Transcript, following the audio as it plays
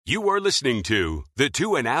You are listening to the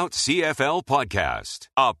Two and Out CFL podcast,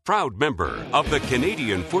 a proud member of the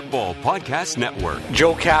Canadian Football Podcast Network.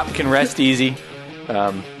 Joe Cap can rest easy.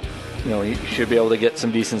 He should be able to get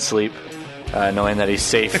some decent sleep, knowing that he's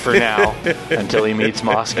safe for now until he meets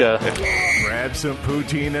Mosca. Grab some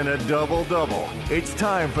poutine and a double-double. It's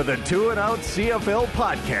time for the Two and Out CFL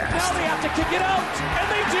podcast. Now they have to kick it out,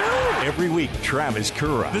 and they do! Every week, Travis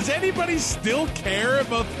Kura. Does anybody still care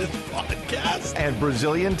about this podcast? And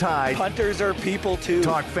Brazilian Tide. Hunters are people, too.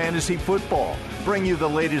 Talk fantasy football, bring you the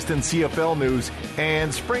latest in CFL news,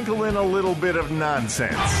 and sprinkle in a little bit of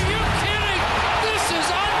nonsense. Are you kidding? This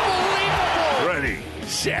is unbelievable! Ready,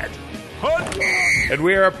 set, hunt! And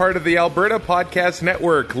we are a part of the Alberta Podcast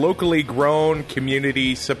Network, locally grown,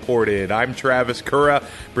 community supported. I'm Travis Kura.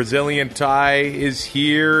 Brazilian Ty is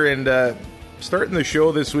here, and starting the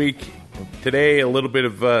show this week, today, a little bit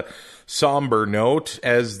of a somber note,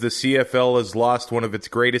 as the CFL has lost one of its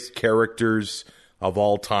greatest characters of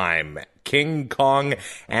all time. King Kong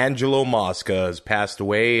Angelo Mosca has passed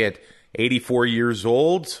away at 84 years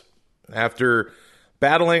old after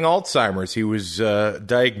battling Alzheimer's. He was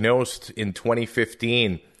diagnosed in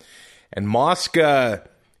 2015. And Mosca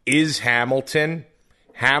is Hamilton.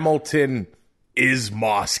 Hamilton is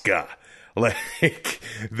Mosca. Like,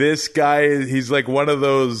 this guy, he's like one of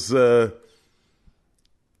those,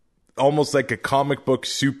 almost like a comic book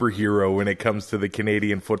superhero when it comes to the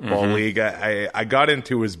Canadian Football League. I got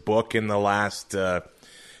into his book in the last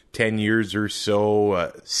 10 years or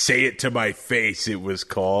so. Say It to My Face, it was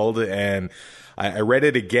called. And I read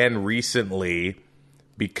it again recently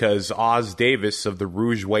because Oz Davis of the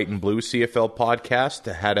Rouge, White, and Blue CFL podcast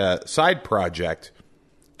had a side project,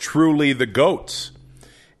 Truly the Goats,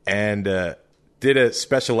 and did a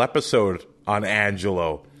special episode on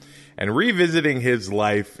Angelo. And revisiting his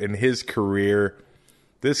life and his career,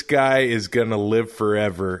 this guy is going to live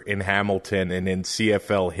forever in Hamilton and in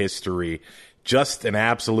CFL history. Just an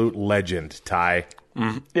absolute legend, Ty.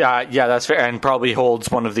 Yeah, that's fair, and probably holds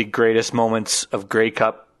one of the greatest moments of Grey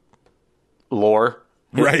Cup lore.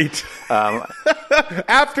 Right.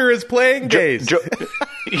 After his playing days.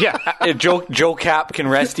 Joe Cap can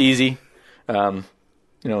rest easy.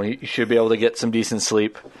 He should be able to get some decent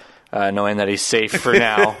sleep, knowing that he's safe for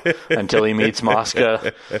now until he meets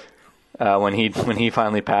Mosca when he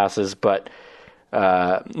finally passes. But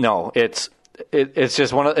no, it's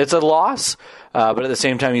just it's a loss. But at the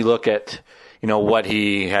same time, you look at what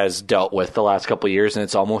he has dealt with the last couple of years, and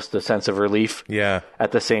it's almost a sense of relief. Yeah.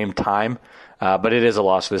 At the same time, but it is a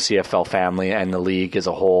loss for the CFL family and the league as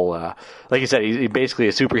a whole. Like you said, he's basically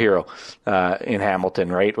a superhero in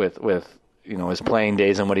Hamilton, right? With his playing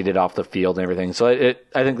days and what he did off the field and everything. So I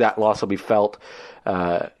think that loss will be felt.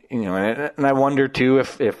 And I wonder too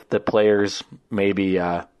if the players maybe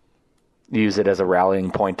use it as a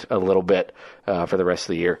rallying point a little bit for the rest of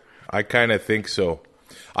the year. I kind of think so.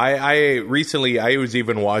 I recently was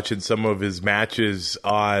even watching some of his matches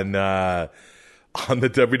on the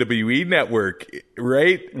WWE network,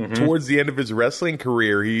 right? Mm-hmm. Towards the end of his wrestling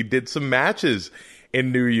career, he did some matches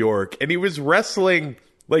in New York, and he was wrestling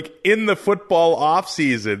like in the football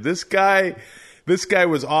offseason. This guy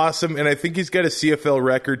was awesome, and I think he's got a CFL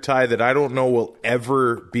record, Ty, that I don't know will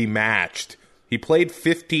ever be matched. He played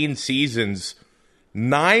 15 seasons,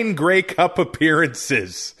 9 Grey Cup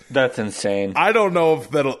appearances. That's insane. I don't know if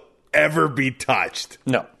that'll ever be touched.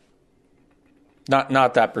 No.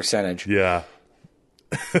 Not that percentage. Yeah.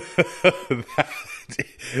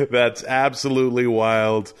 That's absolutely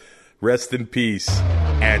wild. Rest in peace,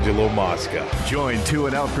 Angelo Mosca. Join Two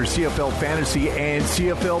and Out for CFL Fantasy and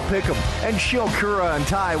CFL Pick'em and show Kura and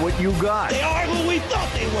Ty what you got. They are who we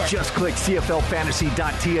thought they were. Just click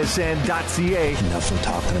cflfantasy.tsn.ca. Enough of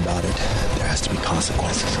talking about it. There has to be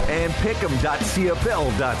consequences. And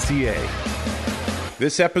pick'em.cfl.ca.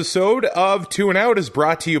 This episode of Two and Out is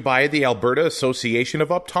brought to you by the Alberta Association of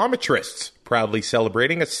Optometrists, proudly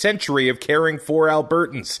celebrating a century of caring for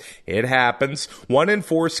Albertans. It happens. 1 in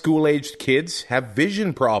 4 school-aged kids have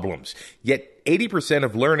vision problems, yet 80%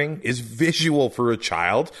 of learning is visual for a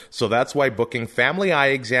child, so that's why booking family eye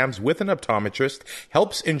exams with an optometrist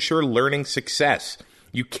helps ensure learning success.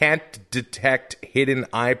 You can't detect hidden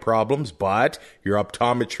eye problems, but your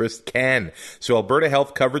optometrist can. So Alberta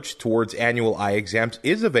Health coverage towards annual eye exams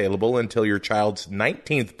is available until your child's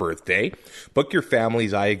 19th birthday. Book your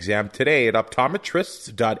family's eye exam today at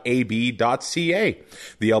optometrists.ab.ca.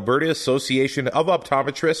 The Alberta Association of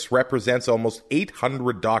Optometrists represents almost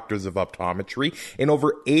 800 doctors of optometry in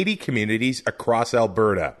over 80 communities across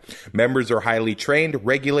Alberta. Members are highly trained,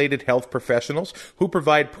 regulated health professionals who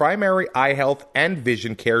provide primary eye health and vision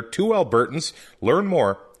care to Albertans. Learn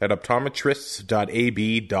more at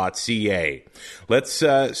optometrists.ab.ca. Let's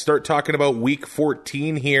start talking about Week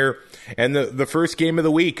 14 here. And the first game of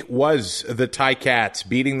the week was the Ticats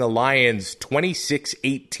beating the Lions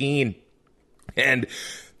 26-18. And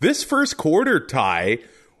this first quarter, Ty,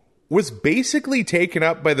 was basically taken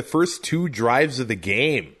up by the first two drives of the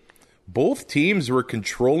game. Both teams were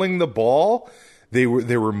controlling the ball. They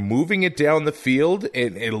were moving it down the field,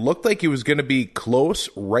 and it looked like it was going to be close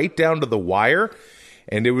right down to the wire.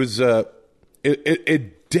 And it was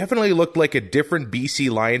it definitely looked like a different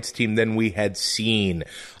BC Lions team than we had seen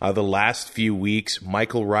the last few weeks.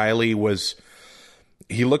 Michael Riley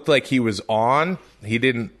he looked like he was on. He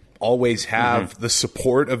didn't always have the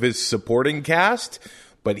support of his supporting cast,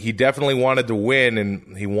 but he definitely wanted to win,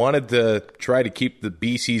 and he wanted to try to keep the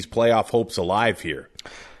BC's playoff hopes alive here.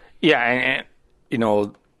 Yeah, and you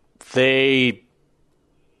know, I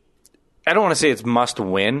don't want to say it's must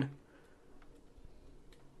win,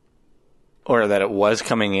 or that it was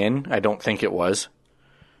coming in. I don't think it was.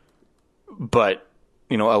 But,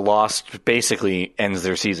 you know, a loss basically ends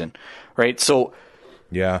their season, right? So,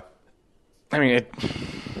 yeah. I mean,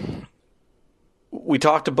 we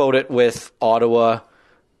talked about it with Ottawa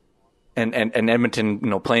and Edmonton, you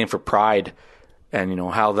know, playing for pride, and, you know,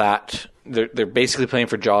 how that they're basically playing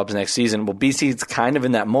for jobs next season. Well, BC's kind of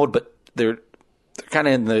in that mode, but they're kind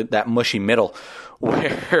of in that mushy middle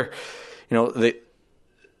where, you know,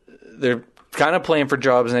 they're kind of playing for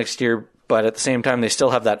jobs next year, but at the same time they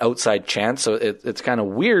still have that outside chance. So it's kind of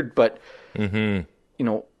weird, but you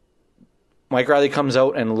know, Michael Riley comes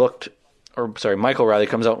out and looks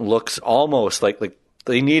almost like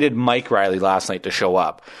they needed Mike Riley last night to show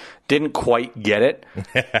up. Didn't quite get it,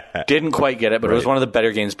 but right. It was one of the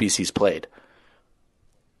better games BC's played.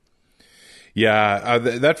 Yeah,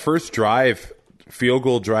 that first field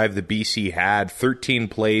goal drive the BC had, 13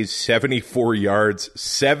 plays, 74 yards,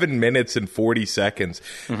 7 minutes and 40 seconds.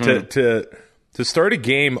 To start a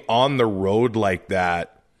game on the road like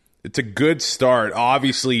that, it's a good start.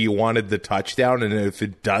 Obviously, you wanted the touchdown, and if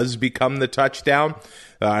it does become the touchdown,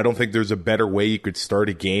 I don't think there's a better way you could start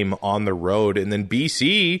a game on the road. And then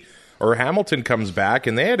Hamilton comes back,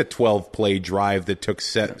 and they had a 12-play drive that took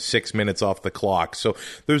 6 minutes off the clock. So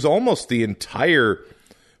there's almost the entire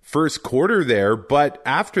first quarter there. But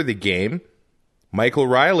after the game, Michael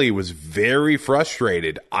Riley was very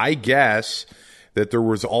frustrated. I guess that there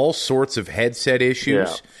was all sorts of headset issues.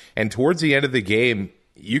 Yeah. And towards the end of the game,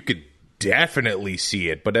 you could definitely see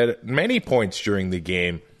it. But at many points during the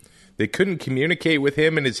game, they couldn't communicate with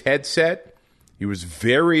him and his headset. He was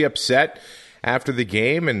very upset after the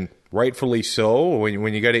game, and rightfully so.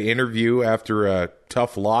 When you got to interview after a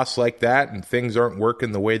tough loss like that and things aren't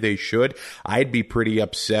working the way they should, I'd be pretty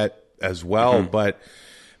upset as well. But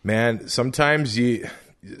man, sometimes you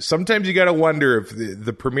got to wonder if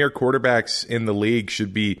the premier quarterbacks in the league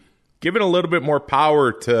should be given a little bit more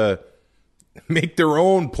power to make their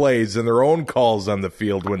own plays and their own calls on the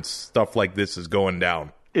field when stuff like this is going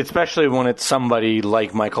down. Especially when it's somebody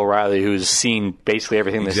like Michael Riley who's seen basically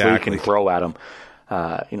everything this league can throw at him.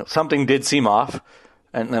 You know, something did seem off.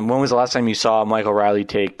 And when was the last time you saw Michael Riley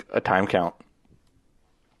take a time count?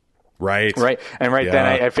 Right. And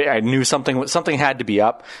then I knew something had to be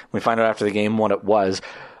up. We find out after the game what it was.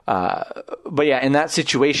 But yeah, in that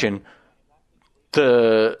situation,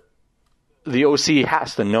 the OC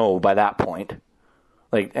has to know by that point.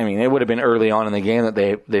 Like, I mean, it would have been early on in the game that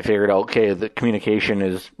they figured out, okay, the communication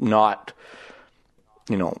is not,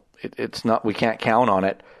 you know, it's not, we can't count on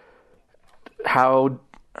it. How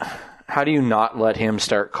do you not let him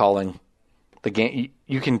start calling the game?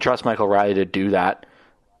 You can trust Michael Riley to do that.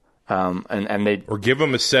 Or give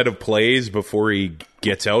him a set of plays before he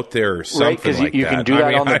gets out there or something, right? Because you can do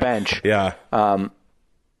that on the bench. Yeah.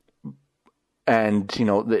 And, you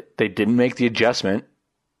know, they didn't make the adjustment.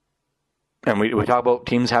 And we talk about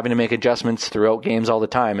teams having to make adjustments throughout games all the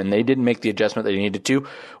time, and they didn't make the adjustment they needed to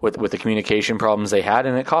with the communication problems they had,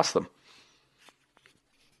 and it cost them.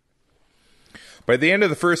 By the end of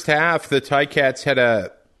the first half, the Ticats had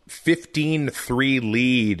a 15-3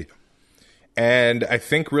 lead, and I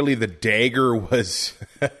think really the dagger was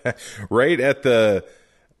right at the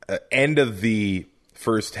end of the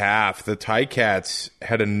first half. The Ticats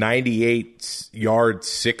had a 98-yard,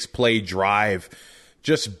 6-play drive.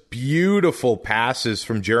 Just beautiful passes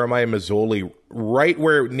from Jeremiah Mazzoli right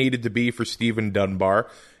where it needed to be for Stephen Dunbar.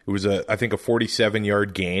 It was, I think, a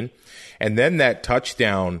 47-yard gain. And then that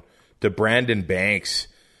touchdown to Brandon Banks,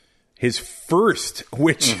 his first,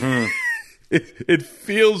 which it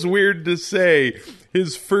feels weird to say,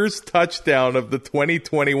 his first touchdown of the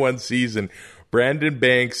 2021 season. Brandon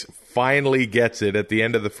Banks finally gets it at the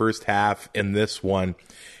end of the first half in this one.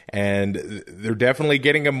 And they're definitely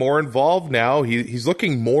getting him more involved now. He's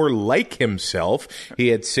looking more like himself. He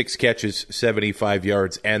had 6 catches, 75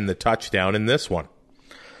 yards, and the touchdown in this one.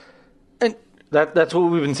 And that's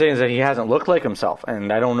what we've been saying, is that he hasn't looked like himself.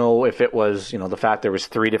 And I don't know if it was, the fact there was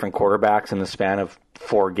 3 different quarterbacks in the span of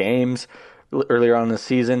 4 games earlier on in the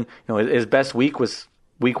season. His best week was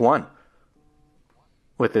week 1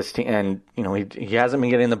 with this team. And, he hasn't been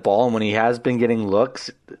getting the ball. And when he has been getting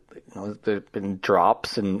looks, there have been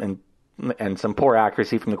drops and some poor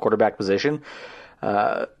accuracy from the quarterback position.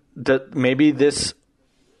 Maybe this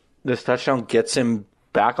touchdown gets him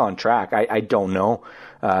back on track. I don't know.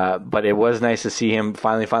 But it was nice to see him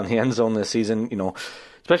finally find the end zone this season,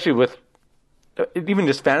 especially with even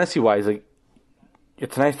just fantasy-wise. Like,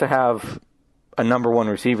 it's nice to have a number 1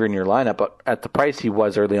 receiver in your lineup, but at the price he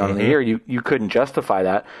was early on in the year, you couldn't justify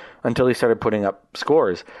that until he started putting up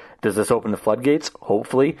scores. Does this open the floodgates?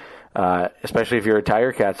 Hopefully. Especially if you're a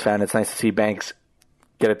Tiger Cats fan, it's nice to see Banks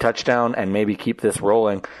get a touchdown and maybe keep this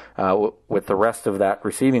rolling with the rest of that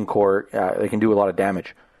receiving core. They can do a lot of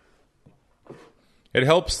damage. It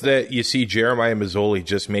helps that you see Jeremiah Masoli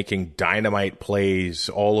just making dynamite plays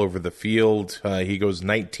all over the field. He goes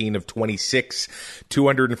 19 of 26,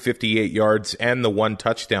 258 yards, and the 1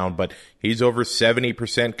 touchdown, but he's over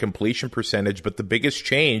 70% completion percentage. But the biggest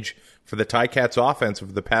change for the Ticats offense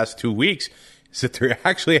over the past 2 weeks is that they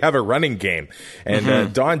actually have a running game.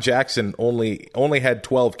 And Don Jackson only had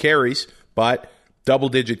 12 carries, but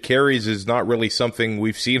double-digit carries is not really something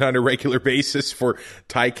we've seen on a regular basis for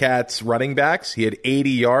Ticats running backs. He had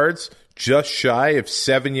 80 yards, just shy of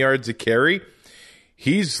 7 yards a carry.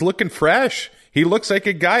 He's looking fresh. He looks like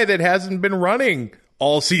a guy that hasn't been running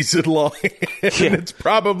all season long. And it's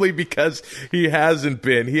probably because he hasn't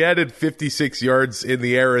been. He added 56 yards in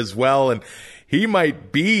the air as well, and he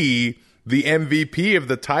might be the MVP of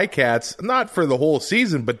the Ticats, not for the whole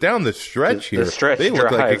season, but down the stretch here. The stretch they look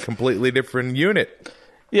drive. like a completely different unit.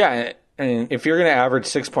 Yeah, and if you're going to average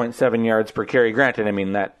 6.7 yards per carry, granted,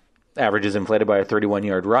 that average is inflated by a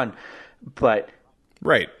 31-yard run, but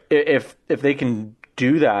right, if they can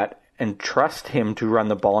do that and trust him to run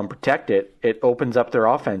the ball and protect it, it opens up their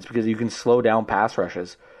offense because you can slow down pass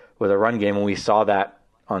rushes with a run game, and we saw that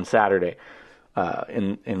on Saturday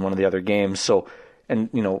in one of the other games. So. And,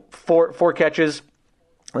 4 catches,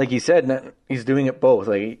 like he said, he's doing it both.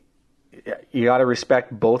 Like, you got to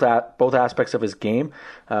respect both aspects of his game.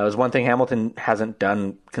 It was one thing Hamilton hasn't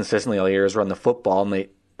done consistently all year is run the football. And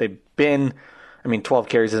they've been, 12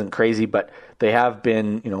 carries isn't crazy, but they have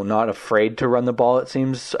been, not afraid to run the ball, it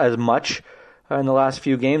seems, as much in the last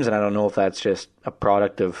few games. And I don't know if that's just a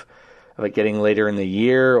product of it getting later in the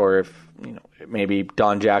year, or if, maybe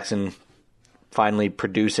Don Jackson finally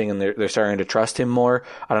producing and they're starting to trust him more.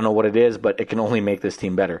 I don't know what it is, but it can only make this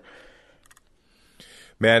team better.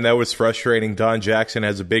 Man, that was frustrating. Don Jackson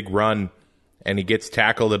has a big run, and he gets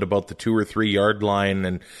tackled at about the 2 or 3 yard line,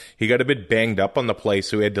 and he got a bit banged up on the play,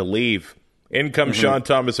 so he had to leave. In comes Sean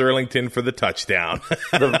Thomas Erlington for the touchdown.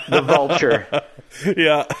 the vulture.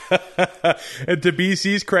 Yeah. And to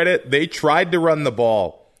BC's credit, they tried to run the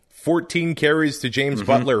ball. 14 carries to James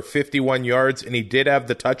Butler, 51 yards, and he did have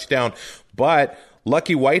the touchdown. But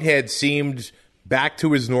Lucky Whitehead seemed back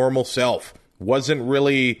to his normal self. Wasn't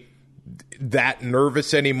really that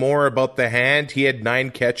nervous anymore about the hand. He had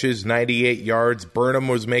 9 catches, 98 yards. Burnham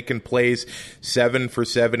was making plays, 7 for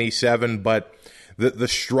 77. But the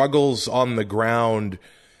struggles on the ground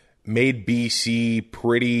made BC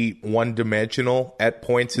pretty one-dimensional at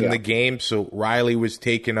points in the game. So Riley was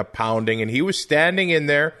taking a pounding, and he was standing in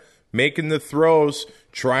there, making the throws,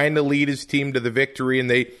 trying to lead his team to the victory, and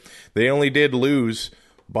they only did lose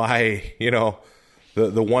by,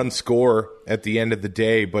 the 1 score at the end of the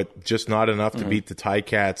day, but just not enough to beat the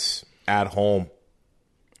Ticats at home.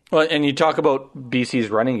 Well, and you talk about BC's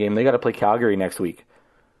running game. They got to play Calgary next week.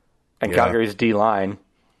 And Calgary's D-line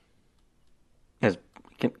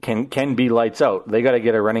can be lights out. They got to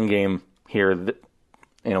get a running game here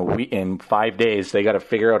in 5 days. They got to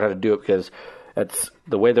figure out how to do it because that's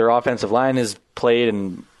the way their offensive line is played,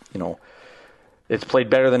 and it's played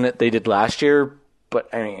better than they did last year. But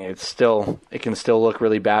it can still look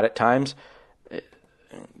really bad at times.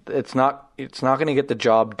 It's not going to get the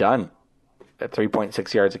job done at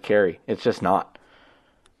 3.6 yards a carry. It's just not.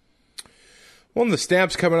 Well, and the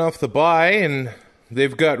Stamps coming off the bye, and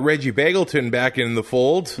they've got Reggie Bagleton back in the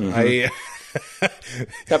fold. The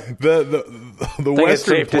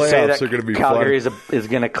Western playoffs are going to be Calgary fun. is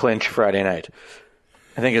going to clinch Friday night,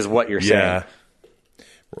 I think is what you're saying.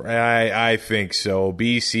 I think so.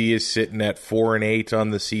 BC is sitting at 4-8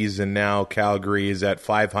 on the season now. Calgary is at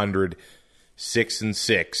 500,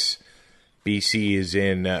 6-6. BC is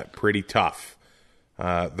in pretty tough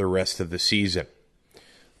the rest of the season.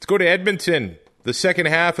 Let's go to Edmonton. The second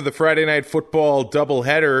half of the Friday Night Football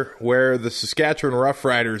doubleheader, where the Saskatchewan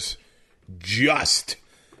Roughriders just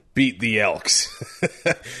beat the Elks.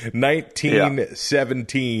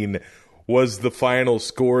 19-17 was the final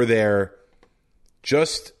score there.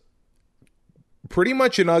 Just pretty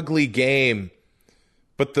much an ugly game,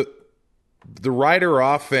 but the Rider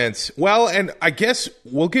offense, well, and I guess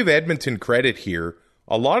we'll give Edmonton credit here.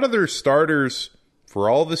 A lot of their starters for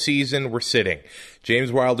all the season were sitting.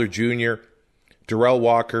 James Wilder Jr., Darrell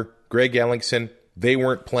Walker, Greg Ellingson, they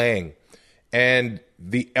weren't playing. And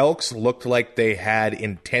the Elks looked like they had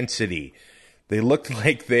intensity. They looked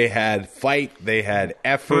like they had fight. They had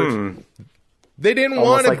effort. They didn't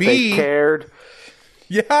want to be. They cared.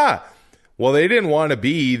 Yeah. Well, they didn't want to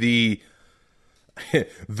be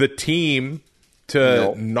the team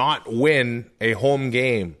to not win a home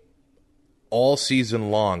game all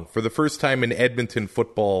season long for the first time in Edmonton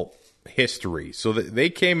football history. So they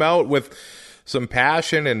came out with some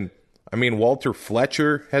passion, and I mean, Walter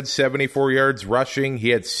Fletcher had 74 yards rushing. He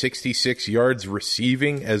had 66 yards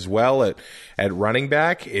receiving as well at running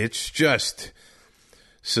back. It's just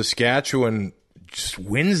Saskatchewan just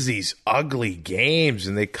wins these ugly games,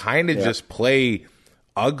 and they kind of just play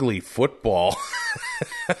ugly football.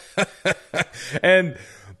 And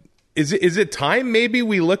is it time maybe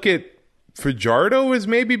we look at Fajardo as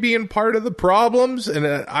maybe being part of the problems? And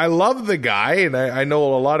I love the guy, and I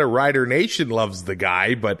know a lot of Rider Nation loves the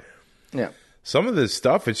guy, but some of this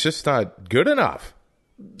stuff, it's just not good enough.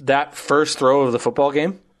 That first throw of the football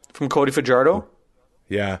game from Cody Fajardo,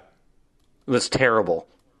 was terrible.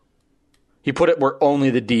 He put it where only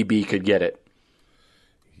the DB could get it.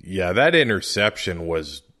 Yeah, that interception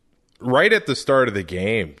was right at the start of the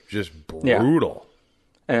game, just brutal.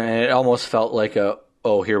 Yeah. And it almost felt like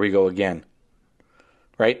here we go again.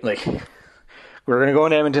 Right? Like, we're going to go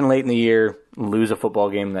into Edmonton late in the year, lose a football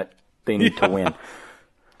game that they need to win.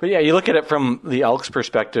 But yeah, you look at it from the Elks'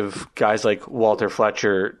 perspective, guys like Walter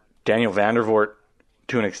Fletcher, Daniel Vandervoort,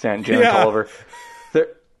 to an extent, Jalen Tolliver,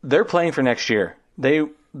 they're playing for next year. They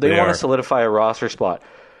want to solidify a roster spot.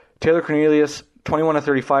 Taylor Cornelius, 21 of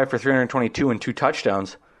 35 for 322 and 2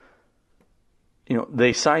 touchdowns. You know,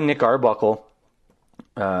 they signed Nick Arbuckle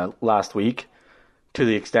last week to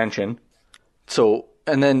the extension. So,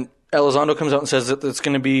 and then Elizondo comes out and says that it's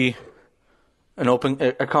going to be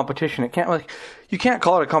a competition. You can't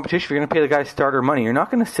call it a competition if you're going to pay the guy starter money. You're not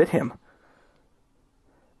going to sit him.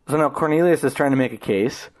 So now Cornelius is trying to make a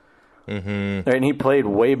case. Mm-hmm. Right, and he played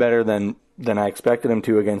way better than I expected him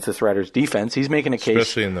to against this Riders defense. He's making a case,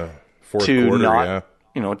 especially in the fourth quarter. It would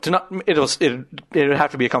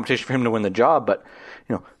have to be a competition for him to win the job, but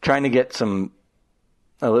trying to get a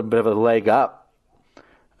little bit of a leg up.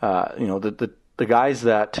 The guys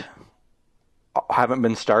that haven't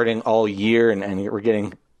been starting all year and we're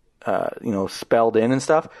getting spelled in and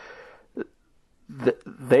stuff.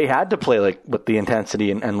 They had to play with the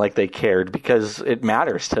intensity and like they cared because it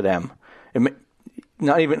matters to them. I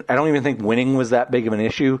don't even think winning was that big of an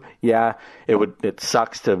issue. Yeah, it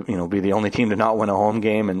sucks to be the only team to not win a home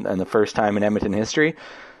game and the first time in Edmonton history.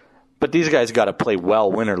 But these guys got to play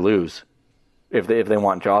well, win or lose, if they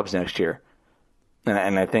want jobs next year.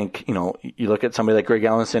 And I think you look at somebody like Greg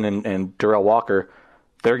Ellingson and Darrell Walker,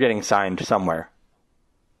 they're getting signed somewhere.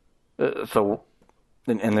 And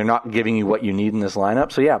they're not giving you what you need in this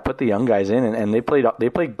lineup. So yeah, put the young guys in, and they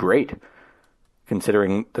played great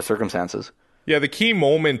considering the circumstances. Yeah, the key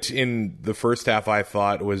moment in the first half, I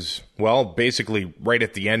thought, was, basically right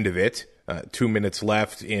at the end of it. 2 minutes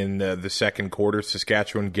left in the second quarter.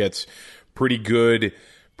 Saskatchewan gets pretty good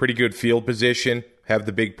field position, have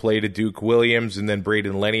the big play to Duke Williams, and then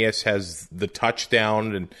Braden Lenius has the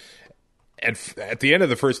touchdown. And at the end of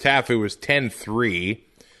the first half, it was 10-3.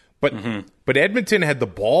 But Edmonton had the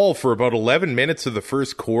ball for about 11 minutes of the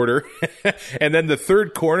first quarter. And then the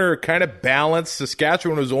third quarter kind of balanced.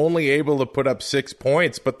 Saskatchewan was only able to put up 6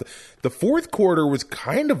 points. But the fourth quarter was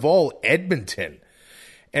kind of all Edmonton.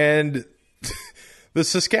 And the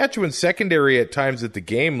Saskatchewan secondary at times at the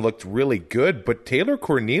game looked really good. But Taylor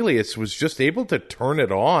Cornelius was just able to turn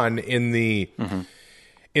it on in the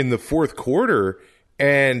fourth quarter.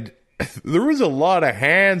 And there was a lot of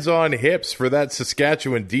hands on hips for that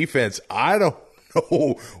Saskatchewan defense. I don't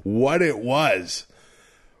know what it was,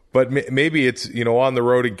 but maybe it's, on the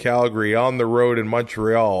road in Calgary, on the road in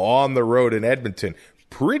Montreal, on the road in Edmonton.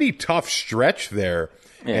 Pretty tough stretch there.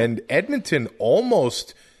 Yeah. And Edmonton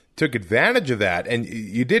almost took advantage of that. And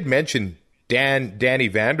you did mention Danny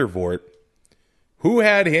Vandervoort. Who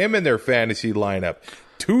had him in their fantasy lineup?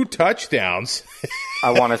 2 touchdowns.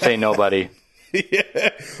 I want to say nobody.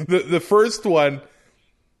 Yeah. The first one,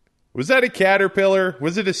 was that a caterpillar?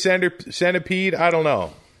 Was it a centipede? I don't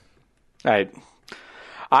know.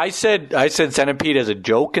 I said centipede as a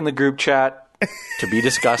joke in the group chat to be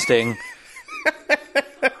disgusting.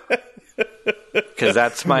 Because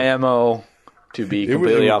that's my MO, to be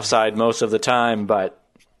completely offside most of the time, but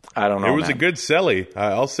I don't know. It was a good celly.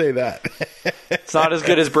 I'll say that. It's not as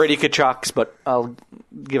good as Brady Kachuk's, but I'll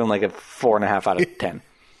give him like a 4.5 out of 10.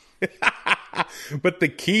 But the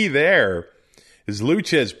key there is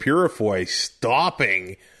Luchez Purifoy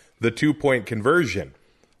stopping the 2-point conversion.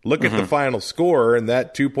 Look at the final score, and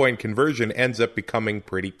that 2-point conversion ends up becoming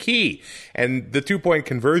pretty key. And the 2-point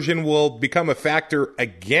conversion will become a factor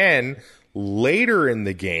again later in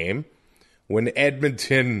the game when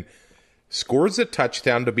Edmonton scores a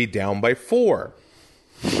touchdown to be down by 4.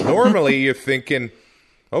 Normally, you're thinking,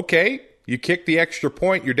 okay, you kick the extra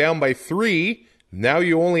point, you're down by 3. Now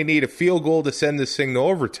you only need a field goal to send this thing to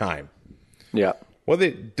overtime. Yeah. Well,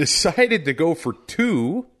 they decided to go for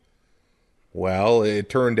 2. Well, it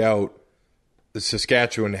turned out the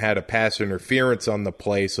Saskatchewan had a pass interference on the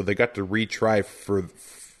play, so they got to retry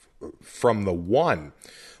from the 1.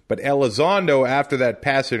 But Elizondo, after that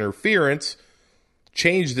pass interference,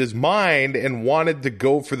 changed his mind and wanted to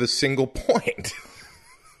go for the single point.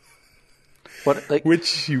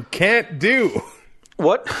 Which you can't do.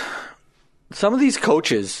 What? Some of these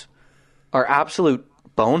coaches are absolute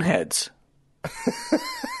boneheads.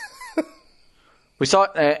 We saw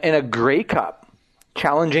it in a Grey Cup,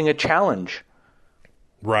 challenging a challenge.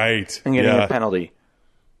 Right. And getting a penalty.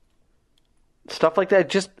 Stuff like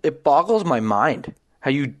that, it boggles my mind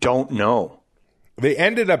how you don't know. They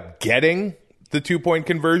ended up getting the 2-point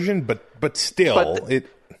conversion, but still.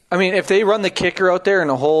 I mean, if they run the kicker out there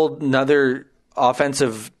and a whole another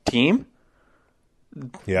offensive team,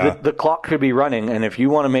 the clock could be running. And if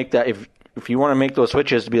you want to make that, if you want to make those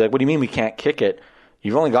switches to be like, what do you mean we can't kick it?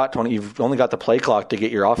 You've only got 20. You've only got the play clock to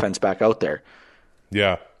get your offense back out there.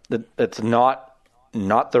 Yeah, it's not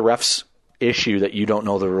the ref's issue that you don't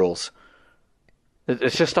know the rules.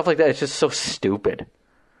 It's just stuff like that. It's just so stupid.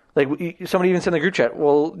 Like somebody even said in the group chat,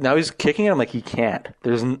 well, now he's kicking it. I'm like, he can't.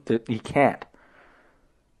 He can't.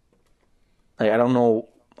 Like, I don't know.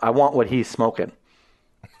 I want what he's smoking.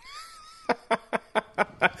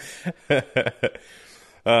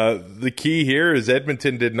 The key here is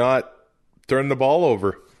Edmonton did not turn the ball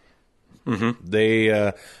over. Mm-hmm.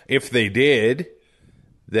 They, if they did,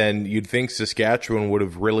 then you'd think Saskatchewan would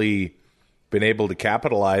have really been able to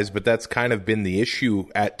capitalize, but that's kind of been the issue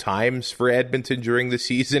at times for Edmonton during the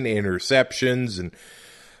season, interceptions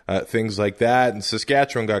and things like that. And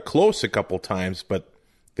Saskatchewan got close a couple times, but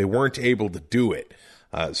they weren't able to do it.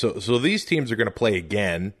 So these teams are going to play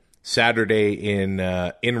again Saturday in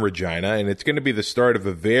Regina, and it's going to be the start of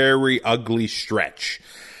a very ugly stretch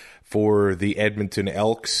for the Edmonton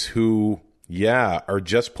Elks, who, are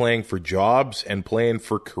just playing for jobs and playing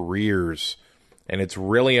for careers. And it's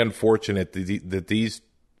really unfortunate that these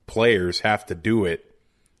players have to do it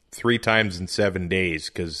 3 times in 7 days,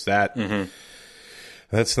 because that's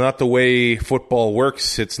not the way football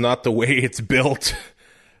works. It's not the way it's built.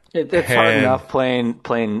 It's hard enough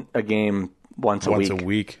playing a game once a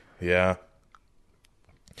week. Yeah.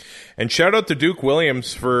 And shout out to Duke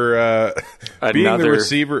Williams for being the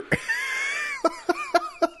receiver.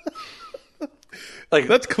 Like,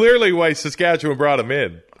 that's clearly why Saskatchewan brought him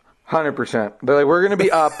in. 100%. But we're going to be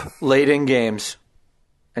up late in games,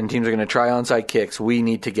 and teams are going to try onside kicks. We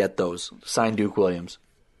need to get those. Sign Duke Williams.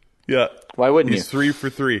 Yeah. Why wouldn't He's 3 for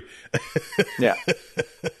 3. Yeah.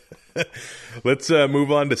 Let's move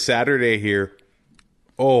on to Saturday here.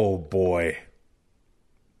 Oh, boy.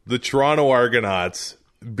 The Toronto Argonauts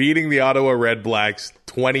beating the Ottawa Red Blacks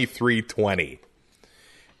 23-20.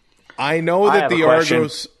 I know that the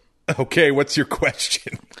Argos... Okay, what's your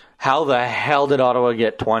question? How the hell did Ottawa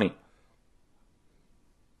get 20?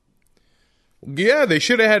 Yeah, they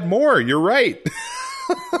should have had more. You're right.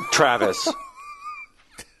 Travis.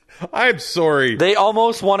 I'm sorry. They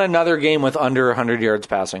almost won another game with under 100 yards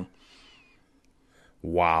passing.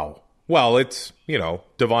 Wow. Well, it's,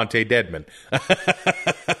 Devontae Dedmon.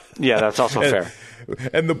 Yeah, that's also fair.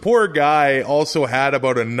 And the poor guy also had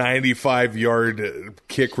about a 95-yard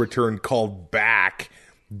kick return called back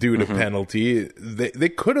due to penalty. They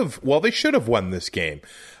could have, they should have won this game.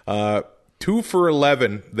 2 for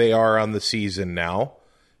 11 they are on the season now.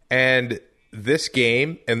 And this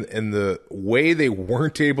game and the way they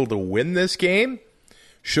weren't able to win this game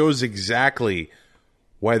shows exactly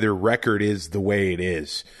why their record is the way it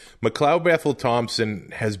is. McLeod Bethel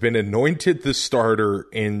Thompson has been anointed the starter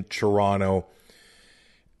in Toronto,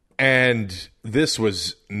 and this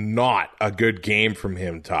was not a good game from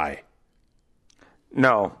him, Ty.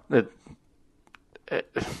 No.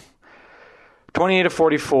 28 of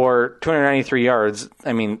 44, 293 yards.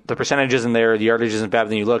 I mean, the percentage isn't there. The yardage isn't bad.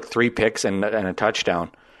 Then you look, 3 picks and a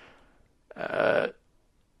touchdown.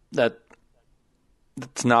 That's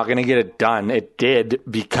not going to get it done. It did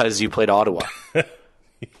because you played Ottawa.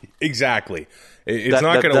 Exactly. It's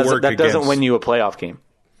not going to work. That doesn't win you a playoff game.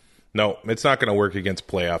 No, it's not going to work against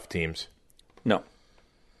playoff teams. No.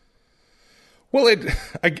 Well,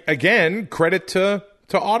 again, credit to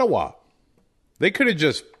Ottawa. They could have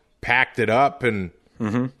just packed it up and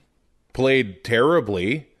played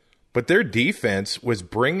terribly, but their defense was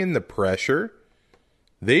bringing the pressure.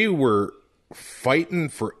 They were fighting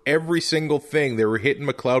for every single thing. They were hitting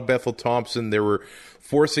McLeod Bethel Thompson. They were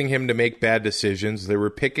forcing him to make bad decisions. They were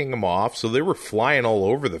picking him off, so they were flying all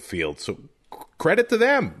over the field. So credit to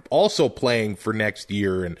them. Also playing for next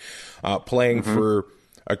year and playing for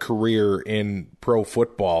a career in pro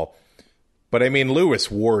football. But I mean,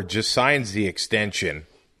 Lewis Ward just signs the extension.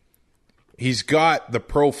 He's got the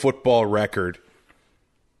pro football record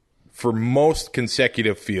for most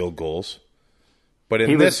consecutive field goals. But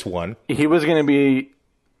in this one, he was going to be,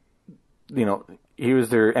 he was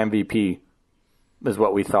their MVP, is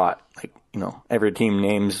what we thought. Like, every team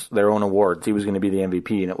names their own awards. He was going to be the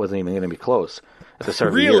MVP, and it wasn't even going to be close at the start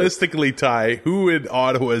of the year. Realistically, Ty, who would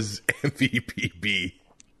Ottawa's MVP be?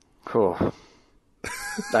 Oh,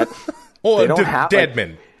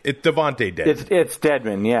 Dedmon. It's Devontae Dedmon. It's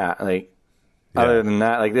Dedmon, yeah. Other than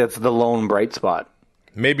that, that's the lone bright spot.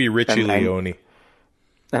 Maybe Richie Leone.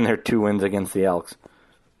 And their 2 wins against the Elks.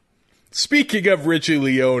 Speaking of Richie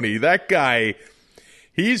Leone, that guy,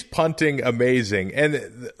 he's punting amazing.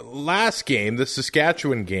 And last game, the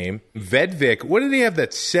Saskatchewan game, Vedvik, what did he have,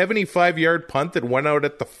 that 75-yard punt that went out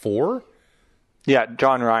at the 4? Yeah,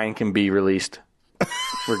 John Ryan can be released.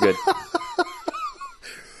 We're good.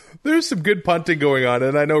 There's some good punting going on,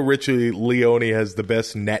 and I know Richie Leone has the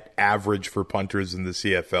best net average for punters in the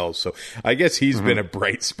CFL, so I guess he's been a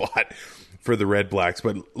bright spot for the Red Blacks.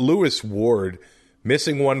 But Lewis Ward,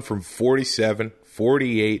 missing one from 47,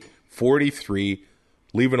 48, 43,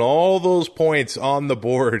 leaving all those points on the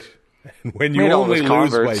board. And when you only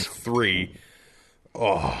lose by 3,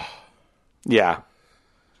 Yeah.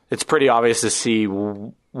 It's pretty obvious to see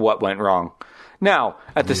what went wrong. Now,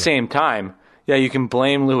 at the same time, you can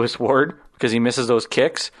blame Lewis Ward because he misses those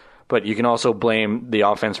kicks, but you can also blame the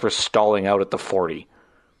offense for stalling out at the 40.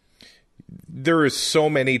 There is so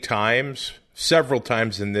many times, several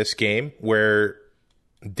times in this game, where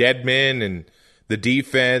Dedmon and the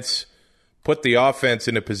defense put the offense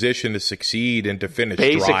in a position to succeed and to finish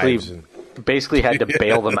drives. Basically had to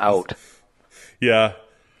bail them out. Yeah.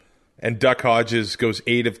 And Duck Hodges goes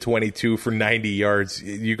 8 of 22 for 90 yards.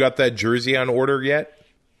 You got that jersey on order yet?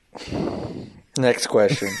 Next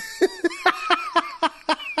question.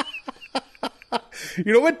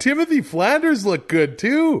 You know what? Timothy Flanders looked good,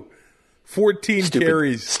 too. 14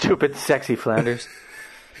 carries. Stupid, sexy Flanders.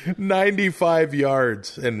 95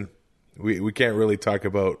 yards. And we can't really talk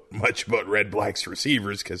much about Red Blacks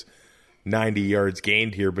receivers because 90 yards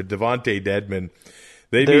gained here. But Devontae Dedmon,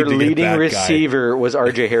 their need to leading get that receiver was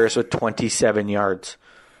R.J. Harris with 27 yards.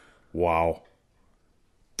 Wow.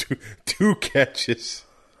 Two catches.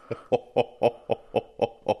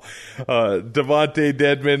 Devontae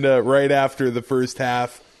Dedmon, right after the first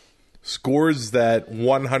half, scores that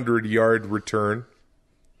 100-yard return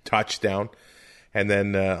touchdown, and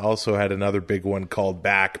then also had another big one called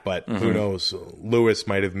back, but who knows? Lewis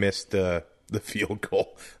might have missed the field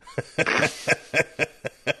goal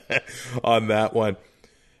on that one.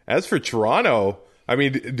 As for Toronto, I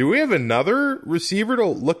mean, do we have another receiver to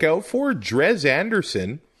look out for? Drez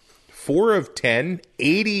Anderson, 4 of 10,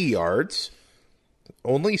 80 yards.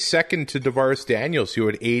 Only second to DeVaris Daniels, who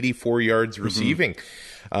had 84 yards receiving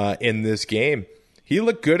in this game. He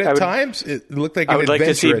looked good at times. It looked like an adventure. I would like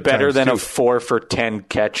to see better than a 4 for 10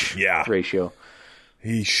 catch ratio.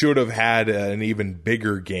 He should have had an even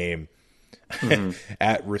bigger game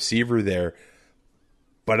at receiver there.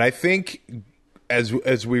 But I think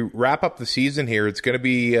as we wrap up the season here, it's going to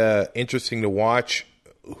be interesting to watch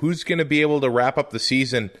who's going to be able to wrap up the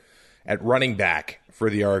season at running back for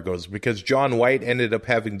the Argos, because John White ended up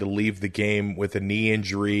having to leave the game with a knee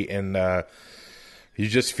injury, and you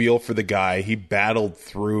just feel for the guy. He battled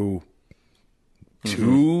through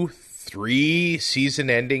 2-3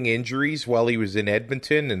 season-ending injuries while he was in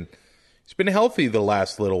Edmonton, and he's been healthy the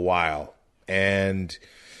last little while. And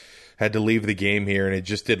had to leave the game here, and it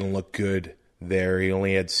just didn't look good there. He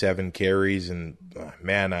only had 7 carries, and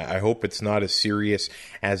man, I hope it's not as serious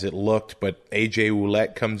as it looked. But A.J.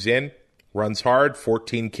 Ouellette comes in, runs hard,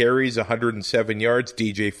 14 carries, 107 yards.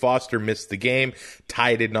 DJ Foster missed the game.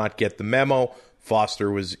 Ty did not get the memo.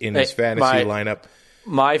 Foster was in his fantasy lineup.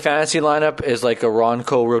 My fantasy lineup is like a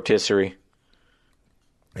Ronco rotisserie.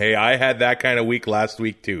 Hey, I had that kind of week last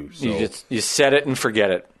week too. So. You set it and forget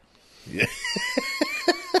it. Yeah.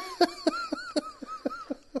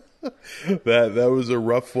 that was a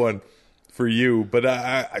rough one for you, but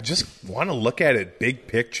I just want to look at it big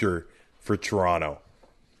picture for Toronto.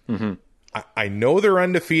 Mm-hmm. I know they're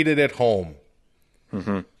undefeated at home,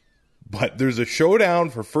 but there's a showdown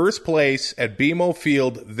for first place at BMO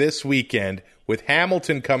Field this weekend with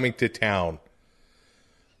Hamilton coming to town.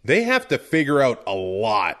 They have to figure out a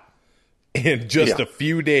lot in just a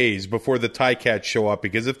few days before the Ticats show up,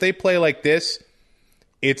 because if they play like this,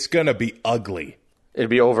 it's going to be ugly. It'd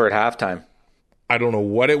be over at halftime. I don't know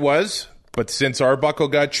what it was, but since Arbuckle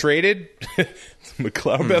got traded,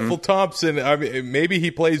 McLeod Bethel Thompson, I mean, maybe he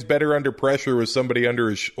plays better under pressure with somebody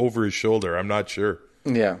over his shoulder. I'm not sure.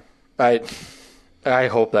 Yeah, I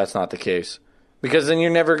hope that's not the case, because then you're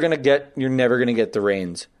never gonna get the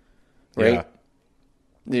reins, right? Yeah.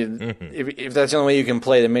 If that's the only way you can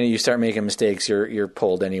play, the minute you start making mistakes, you're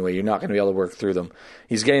pulled anyway. You're not going to be able to work through them.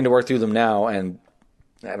 He's getting to work through them now, and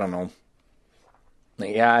I don't know.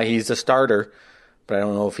 Yeah, he's a starter, but I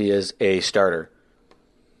don't know if he is a starter.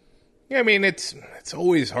 Yeah, I mean, it's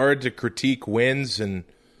always hard to critique wins, and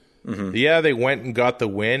yeah, they went and got the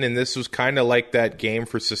win, and this was kind of like that game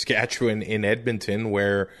for Saskatchewan in Edmonton,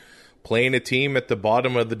 where playing a team at the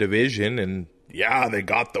bottom of the division, and yeah, they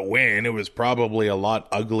got the win. It was probably a lot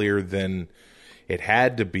uglier than it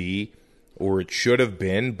had to be, or it should have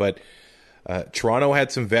been, but Toronto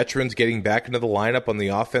had some veterans getting back into the lineup on the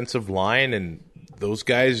offensive line, and those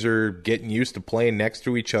guys are getting used to playing next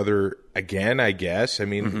to each other again, I guess. I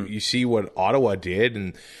mean, you see what Ottawa did,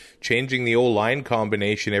 and changing the O-line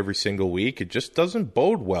combination every single week, it just doesn't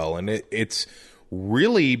bode well. And it's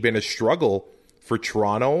really been a struggle for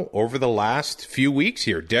Toronto over the last few weeks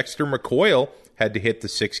here. Dexter McCoyle had to hit the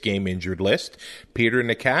 6-game injured list. Peter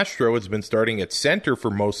Nicastro has been starting at center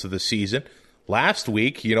for most of the season. Last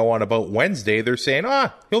week, on about Wednesday, they're saying,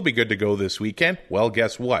 he'll be good to go this weekend. Well,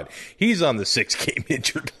 guess what? He's on the 6-game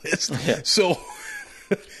injured list. Yeah. So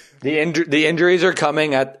the injuries are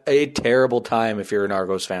coming at a terrible time if you're an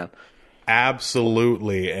Argos fan.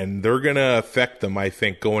 Absolutely, and they're going to affect them, I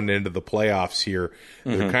think, going into the playoffs here.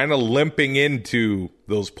 They're kind of limping into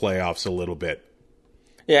those playoffs a little bit.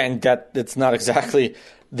 Yeah, and it's not exactly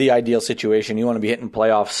the ideal situation. You want to be hitting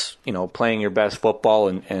playoffs, playing your best football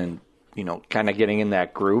and kind of getting in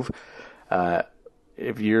that groove.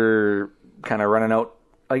 If you're kind of running out,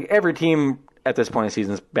 like every team at this point of the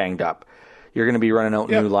season is banged up. You're going to be running out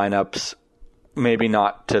new lineups, maybe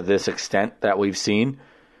not to this extent that we've seen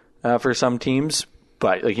for some teams,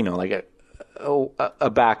 but like a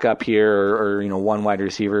backup here or one wide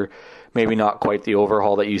receiver, maybe not quite the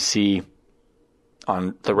overhaul that you see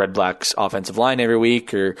on the Red Blacks offensive line every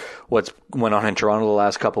week, or what's went on in Toronto the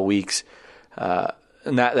last couple weeks.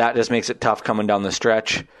 And that just makes it tough coming down the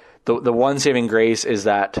stretch. The one saving grace is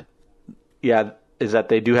that they have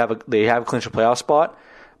clinched a playoff spot,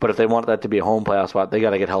 but if they want that to be a home playoff spot, they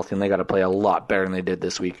got to get healthy and they got to play a lot better than they did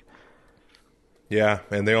this week. Yeah,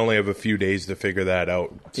 and they only have a few days to figure that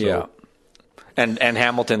out. So. Yeah, and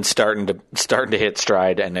Hamilton's starting to hit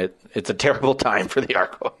stride, and it's a terrible time for the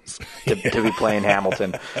Argos to be playing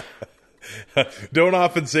Hamilton. Don't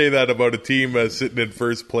often say that about a team sitting in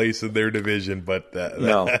first place in their division, but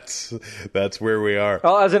that's where we are.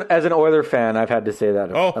 Well, as an Oiler fan, I've had to say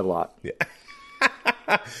that a lot. Yeah.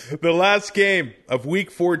 The last game of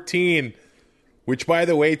Week 14, which, by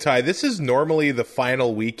the way, Ty, this is normally the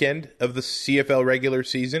final weekend of the CFL regular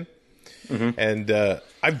season. And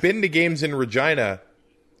I've been to games in Regina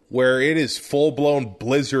where it is full-blown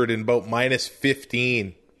blizzard and about minus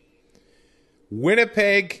 15.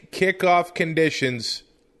 Winnipeg kickoff conditions,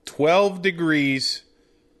 12 degrees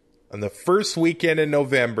on the first weekend in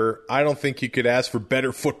November. I don't think you could ask for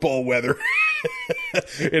better football weather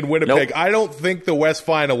in Winnipeg. Nope. I don't think the West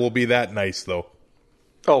Final will be that nice, though.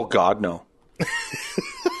 Oh, God, no.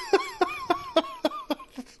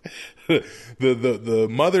 The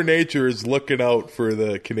Mother Nature is looking out for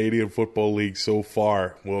the Canadian Football League so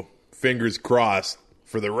far. Well, fingers crossed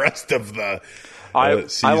for the rest of the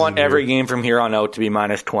season. I want every game from here on out to be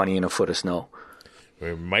minus 20 and a foot of snow.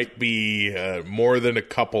 There might be more than a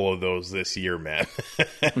couple of those this year, man.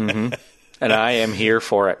 And I am here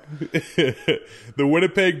for it. The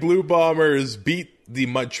Winnipeg Blue Bombers beat the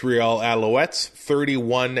Montreal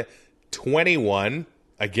Alouettes 31-21.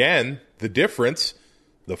 Again, the difference,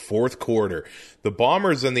 the fourth quarter. The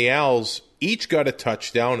Bombers and the Owls each got a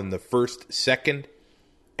touchdown in the first, second,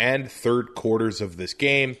 and third quarters of this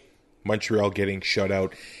game. Montreal getting shut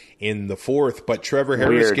out in the fourth, but Trevor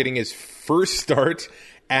Harris getting his first start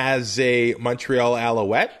as a Montreal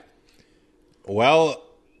Alouette. Well,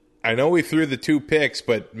 I know we threw the 2 picks,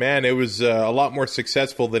 but man, it was a lot more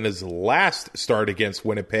successful than his last start against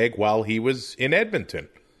Winnipeg while he was in Edmonton.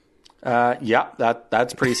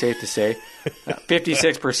 That's pretty safe to say.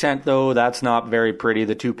 56% though, that's not very pretty.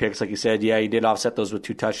 The 2 picks, like you said, he did offset those with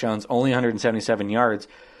 2 touchdowns, only 177 yards.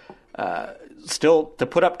 Still, to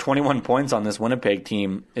put up 21 points on this Winnipeg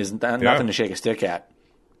team is nothing to shake a stick at.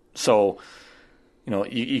 So,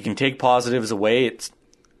 you can take positives away. It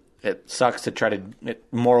sucks to try to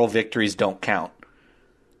moral victories don't count,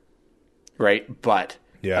 right? But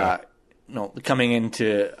coming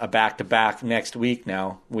into a back-to-back next week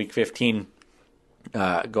now, week 15,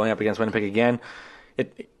 going up against Winnipeg again,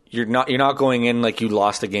 you're not going in like you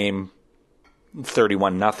lost a game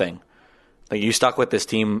 31-0. Like you stuck with this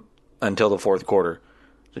team until the fourth quarter,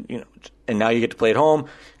 and now you get to play at home,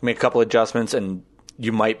 make a couple adjustments, and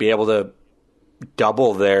you might be able to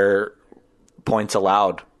double their points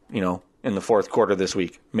allowed, in the fourth quarter this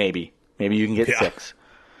week. Maybe you can get 6,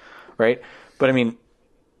 right? But I mean,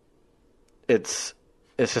 it's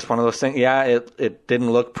just one of those things. Yeah, it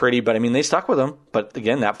didn't look pretty, but I mean, they stuck with them. But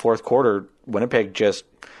again, that fourth quarter, Winnipeg just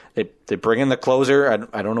they bring in the closer.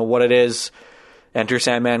 I don't know what it is. Enter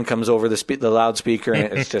Sandman comes over the loudspeaker,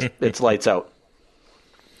 and it's lights out.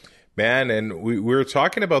 Man, and we were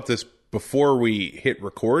talking about this before we hit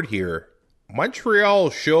record here. Montreal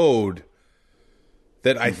showed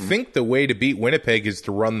that I think the way to beat Winnipeg is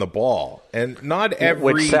to run the ball. And not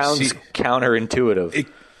every... Which sounds counterintuitive.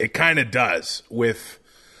 It kind of does with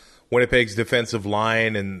Winnipeg's defensive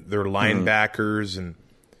line and their linebackers and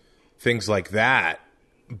things like that.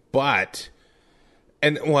 But...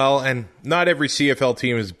 And not every CFL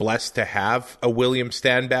team is blessed to have a William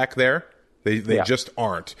Stanback there. They just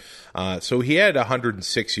aren't. So he had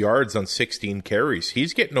 106 yards on 16 carries.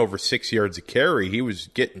 He's getting over 6 yards a carry. He was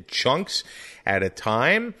getting chunks at a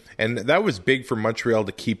time, and that was big for Montreal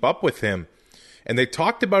to keep up with him. And they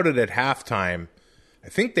talked about it at halftime. I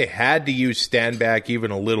think they had to use Stanback even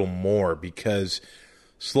a little more because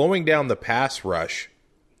slowing down the pass rush,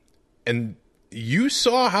 and you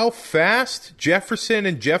saw how fast Jefferson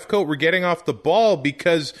and Jeffcoat were getting off the ball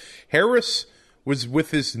because Harris was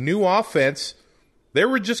with his new offense. They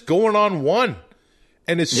were just going on one.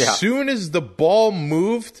 And as soon as the ball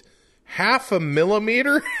moved half a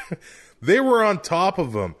millimeter, they were on top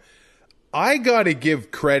of him. I got to give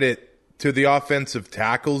credit to the offensive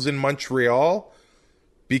tackles in Montreal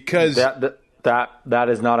because that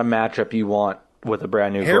is not a matchup you want with a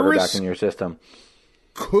brand new quarterback in your system.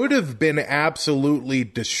 Could have been absolutely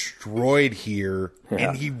destroyed here,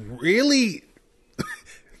 and he really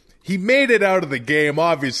he made it out of the game.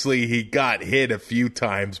 Obviously, he got hit a few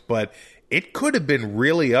times, but it could have been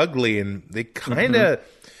really ugly, and they kind of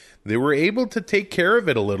they were able to take care of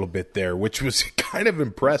it a little bit there, which was kind of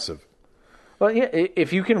impressive. Well, yeah,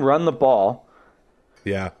 if you can run the ball,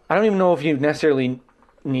 I don't even know if you necessarily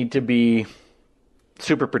need to be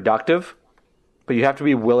super productive, but you have to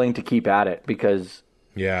be willing to keep at it because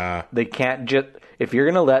they can't just – if you're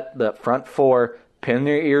going to let the front four pin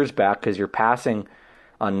their ears back because you're passing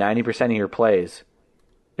on 90% of your plays,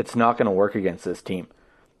 it's not going to work against this team.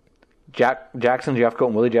 Jackson, Jeffcoat,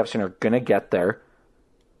 and Willie Jefferson are going to get there.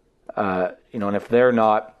 And if they're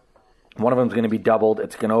not, one of them is going to be doubled.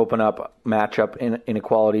 It's going to open up matchup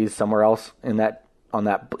inequalities somewhere else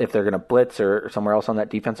if they're going to blitz or somewhere else on that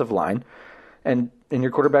defensive line. And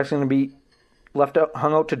your quarterback's going to be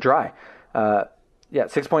hung out to dry.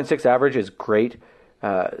 6.6 average is great.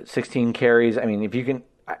 16 carries. I mean, if you can,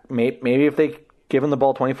 maybe if they give him the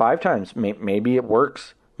ball 25 times, maybe it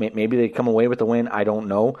works. Maybe they come away with the win. I don't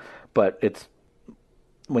know, but it's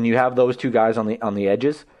when you have those two guys on the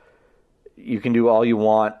edges, you can do all you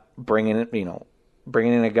want. Bringing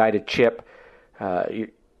in a guy to chip,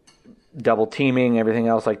 double teaming, everything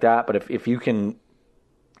else like that. But if you can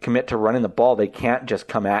commit to running the ball, they can't just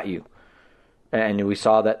come at you. And we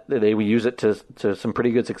saw that they would use it to some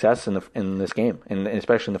pretty good success in this game, and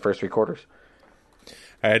especially in the first 3 quarters.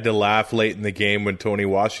 I had to laugh late in the game when Tony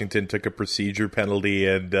Washington took a procedure penalty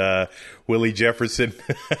and Willie Jefferson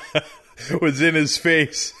was in his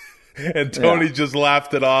face. And Tony just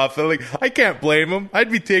laughed it off. I'm like, I can't blame him. I'd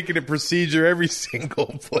be taking a procedure every single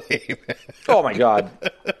play, man. Oh, my God.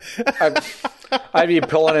 I'd be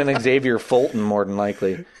pulling an Xavier Fulton more than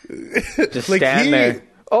likely. Just Like stand there.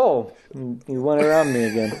 Oh, you went around me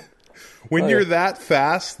again. When you're that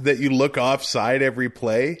fast that you look offside every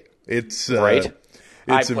play, it's right.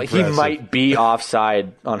 It's He impressive. might be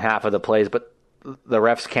offside on half of the plays, but the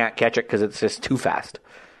refs can't catch it because it's just too fast.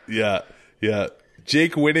 Yeah.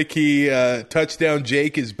 Jake Wieneke, touchdown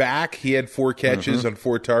Jake is back. He had 4 catches on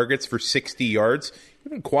 4 targets for 60 yards.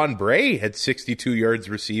 Even Quan Bray had 62 yards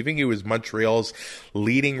receiving. He was Montreal's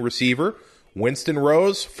leading receiver. Winston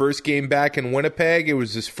Rose, first game back in Winnipeg. It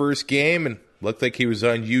was his first game, and looked like he was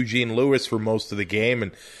on Eugene Lewis for most of the game.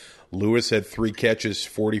 And Lewis had 3 catches,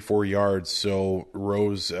 44 yards. So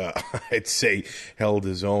Rose, I'd say, held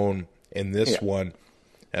his own in this one.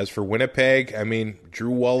 As for Winnipeg, I mean,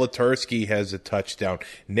 Drew Wolodarski has a touchdown.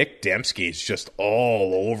 Nick Dembski is just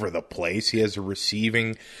all over the place. He has a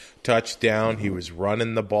receiving touchdown. He was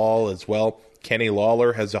running the ball as well. Kenny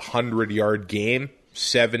Lawler has a 100-yard game,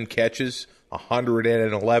 7 catches,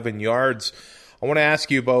 111 yards. I want to ask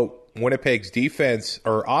you about Winnipeg's defense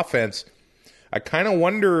or offense. I kind of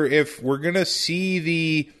wonder if we're going to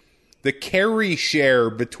see the carry share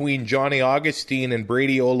between Johnny Augustine and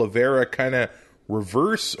Brady Oliveira kind of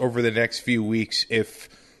reverse over the next few weeks if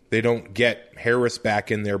they don't get Harris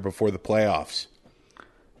back in there before the playoffs.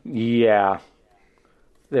 Yeah.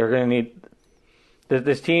 They're going to need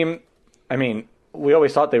this team. I mean, we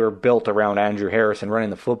always thought they were built around Andrew Harris and running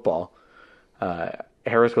the football.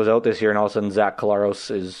 Harris goes out this year, and all of a sudden Zach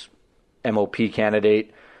Collaros is MOP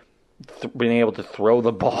candidate, being able to throw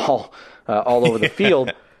the ball all over the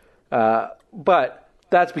field. But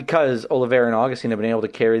that's because Oliveira and Augustine have been able to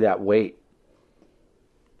carry that weight.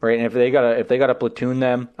 Right, and if they got to platoon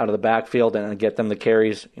them out of the backfield and get them the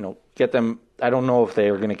carries, get them. I don't know if they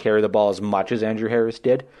are going to carry the ball as much as Andrew Harris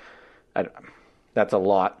did. That's a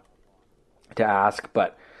lot to ask,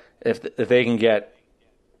 but if they can get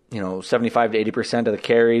 75 to 80% of the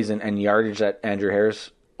carries and yardage that Andrew Harris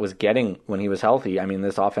was getting when he was healthy, I mean,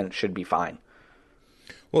 this offense should be fine.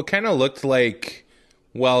 Well, it kind of looked like,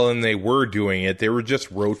 and they were doing it. They were just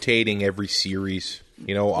rotating every series.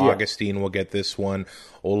 Augustine will get this one,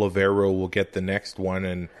 Oliveira will get the next one,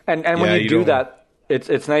 and when you do that,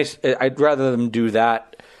 it's nice. I'd rather them do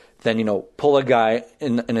that than pull a guy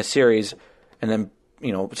in a series, and then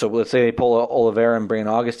so let's say they pull Oliveira and bring in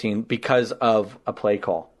Augustine because of a play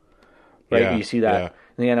call, right? Yeah, you see that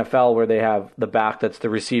in the NFL where they have the back that's the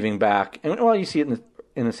receiving back, and you see it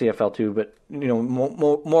in the CFL too, but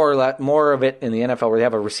more of it in the NFL where they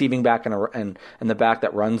have a receiving back and the back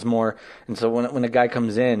that runs more. And so when a guy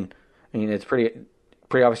comes in, I mean, it's pretty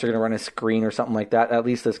obvious they're going to run a screen or something like that. At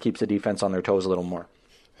least this keeps the defense on their toes a little more.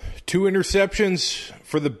 2 interceptions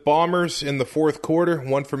for the Bombers in the fourth quarter.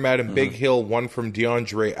 One from Adam Bighill, one from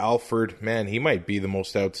DeAndre Alford. Man, he might be the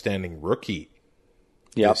most outstanding rookie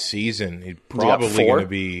this season. He's probably going to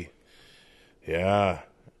be,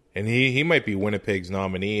 and he might be Winnipeg's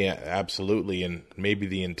nominee, absolutely, and maybe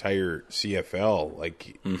the entire CFL.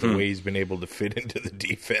 Like, the way he's been able to fit into the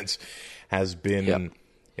defense has been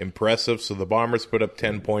impressive. So the Bombers put up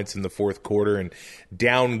 10 points in the fourth quarter, and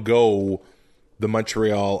down go the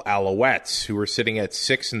Montreal Alouettes, who are sitting at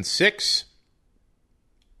 6-6.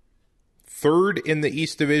 Third in the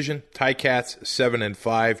East Division, Ticats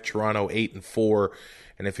 7-5, Toronto 8-4.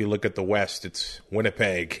 And if you look at the West, it's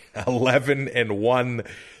Winnipeg 11-1,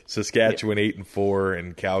 Saskatchewan 8-4,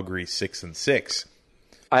 and Calgary 6-6.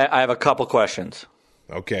 I have a couple questions.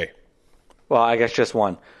 Okay. Well, I guess just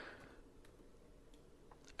one.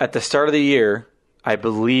 At the start of the year, I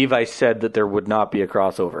believe I said that there would not be a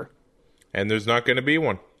crossover. And there's not going to be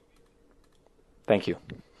one. Thank you.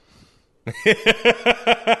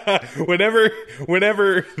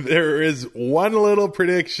 Whenever there is one little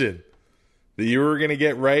prediction that you were going to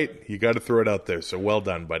get right, you got to throw it out there. So well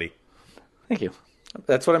done, buddy. Thank you.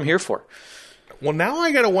 That's what I'm here for. Well, now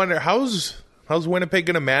I got to wonder, how's Winnipeg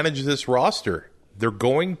going to manage this roster? They're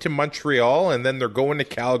going to Montreal, and then they're going to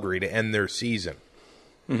Calgary to end their season.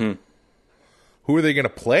 Mm-hmm. Who are they going to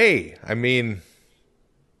play? I mean,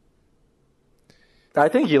 I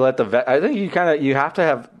think you let I think you have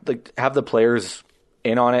to have the players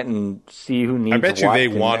in on it and see who needs. I bet you what they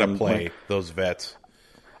want to and play those vets.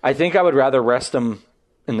 I think I would rather rest them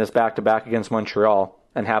in this back-to-back against Montreal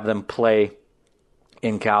and have them play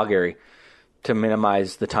in Calgary to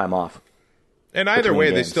minimize the time off. And either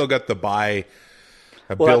way, they still got the bye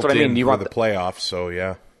built in for the playoffs, so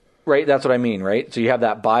yeah. Right, that's what I mean, right? So you have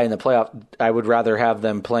that bye in the playoff. I would rather have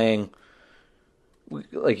them playing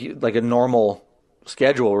like a normal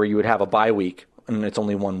schedule where you would have a bye week and it's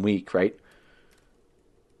only 1 week, right?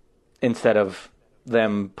 Instead of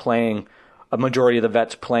them playing, a majority of the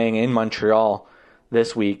vets playing in Montreal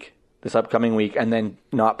this upcoming week, and then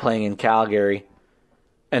not playing in Calgary,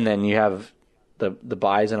 and then you have the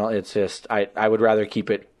buys and all. It's just, I would rather keep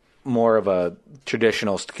it more of a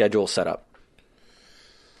traditional schedule setup.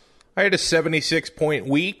 I had a 76-point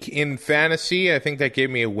week in fantasy. I think that gave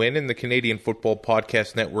me a win in the Canadian Football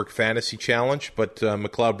Podcast Network Fantasy Challenge, but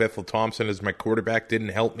McLeod Bethel-Thompson as my quarterback didn't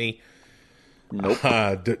help me. Nope.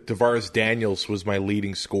 Tavares Daniels was my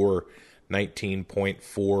leading scorer,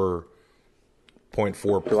 19.4 points.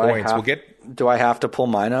 Do I have to pull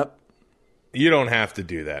mine up? You don't have to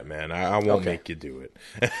do that, man. I won't make you do it.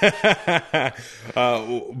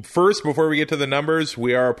 First, before we get to the numbers,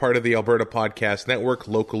 we are a part of the Alberta Podcast Network,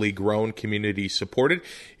 locally grown, community supported.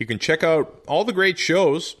 You can check out all the great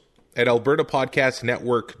shows at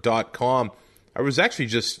albertapodcastnetwork.com. I was actually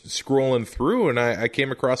just scrolling through, and I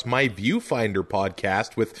came across my Viewfinder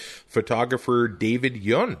podcast with photographer David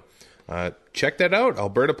Yun. Check that out,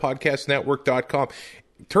 albertapodcastnetwork.com.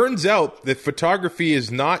 Turns out that photography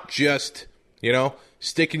is not just,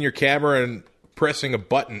 sticking your camera and pressing a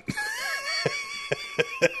button.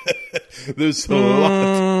 There's a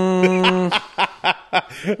lot.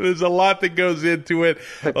 There's a lot that goes into it.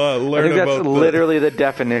 Learn that's literally the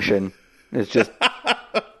definition. It's just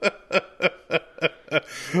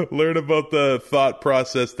learn about the thought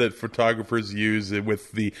process that photographers use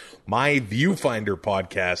with the My Viewfinder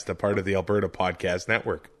podcast, a part of the Alberta Podcast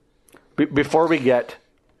Network. Before we get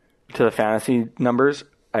to the fantasy numbers,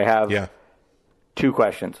 I have 2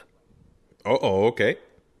 questions. Okay.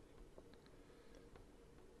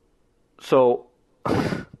 So,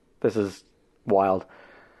 this is wild.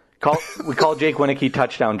 We call Jake Wieneke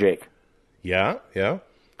Touchdown Jake. Yeah.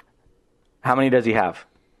 How many does he have?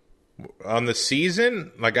 On the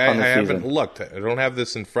season? I haven't looked. I don't have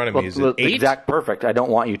this in front of me. Is it 8? Exact perfect. I don't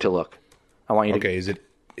want you to look. I want you to... Okay, is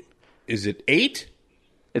it 8?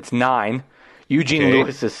 It's 9. Eugene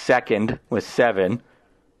Lewis is second with 7.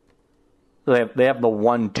 They have the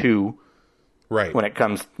 1-2 right when it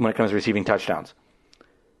comes to receiving touchdowns.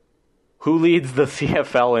 Who leads the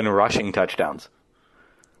CFL in rushing touchdowns?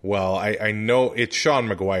 Well, I know it's Sean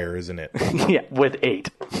McGuire, isn't it? Yeah, with 8.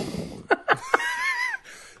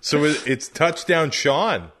 So it's touchdown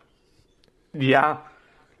Sean. Yeah.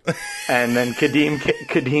 And then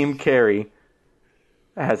Kadeem Carey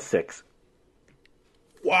has 6.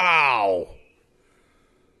 Wow.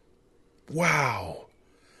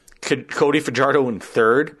 Cody Fajardo in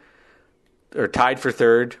third, or tied for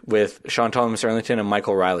third with Sean Thomas Arlington and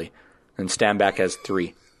Michael Riley. And Stanback has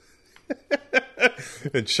 3.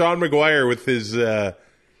 And Sean McGuire with his...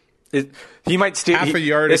 he might steal half a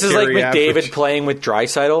yard. This is like McDavid playing with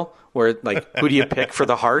Draisaitl, where who do you pick for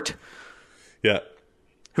the heart? Yeah.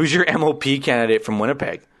 Who's your MOP candidate from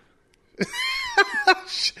Winnipeg?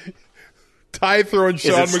 Ty throwing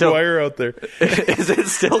Sean McGuire out there. Is it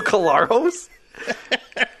still Collaros?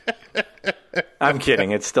 I'm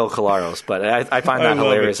kidding. It's still Collaros, but I find that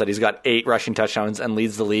hilarious that he's got 8 rushing touchdowns and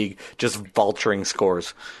leads the league just vulturing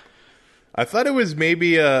scores. I thought it was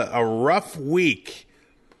maybe a rough week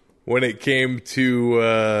when it came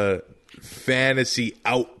to fantasy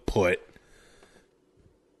output.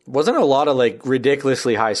 Wasn't a lot of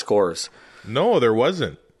ridiculously high scores. No, there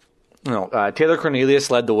wasn't. No, Taylor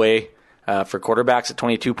Cornelius led the way for quarterbacks at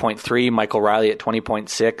 22.3, Michael Riley at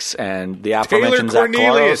 20.6, and the aforementioned Zach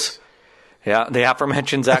Collaros. Yeah, the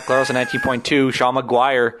aforementioned Zach Collaros at 19.2, Sean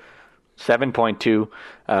McGuire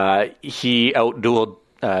 7.2. He outdueled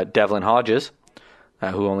Devlin Hodges,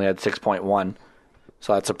 who only had 6.1.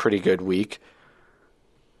 So that's a pretty good week.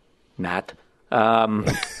 Nat.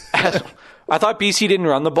 I thought BC didn't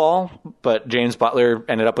run the ball, but James Butler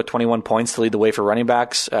ended up with 21 points to lead the way for running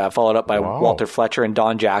backs, followed up by Walter Fletcher and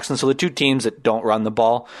Don Jackson. So the 2 teams that don't run the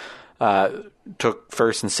ball took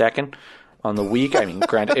first and second on the week. I mean,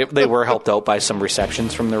 granted, they were helped out by some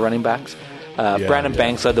receptions from the running backs. Brandon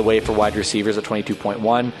Banks led the way for wide receivers at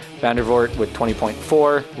 22.1, Vandervoort with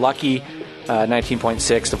 20.4, Lucky 19.6,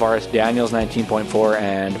 Tavares Daniels 19.4,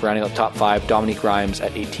 and rounding out top 5, Dominique Rhymes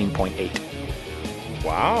at 18.8.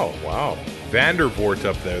 Wow. Vandervoort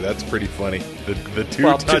up there. That's pretty funny. The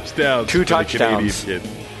 2 touchdowns. 2 touchdowns. Kid.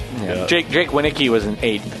 Yeah. Jake Wieneke was an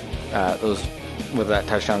 8. With that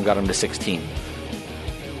touchdown got him to 16.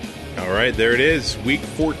 All right, there it is. Week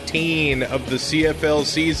 14 of the CFL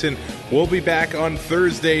season. We'll be back on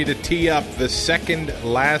Thursday to tee up the second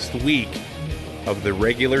last week of the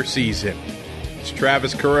regular season. It's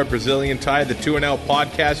Travis Curra, Brazilian Tie, the 2 and Out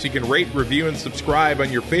podcast. You can rate, review, and subscribe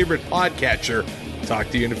on your favorite podcatcher Talk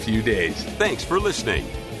to you in a few days. Thanks for listening.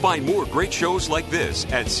 Find more great shows like this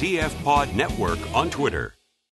at CF Pod Network on Twitter.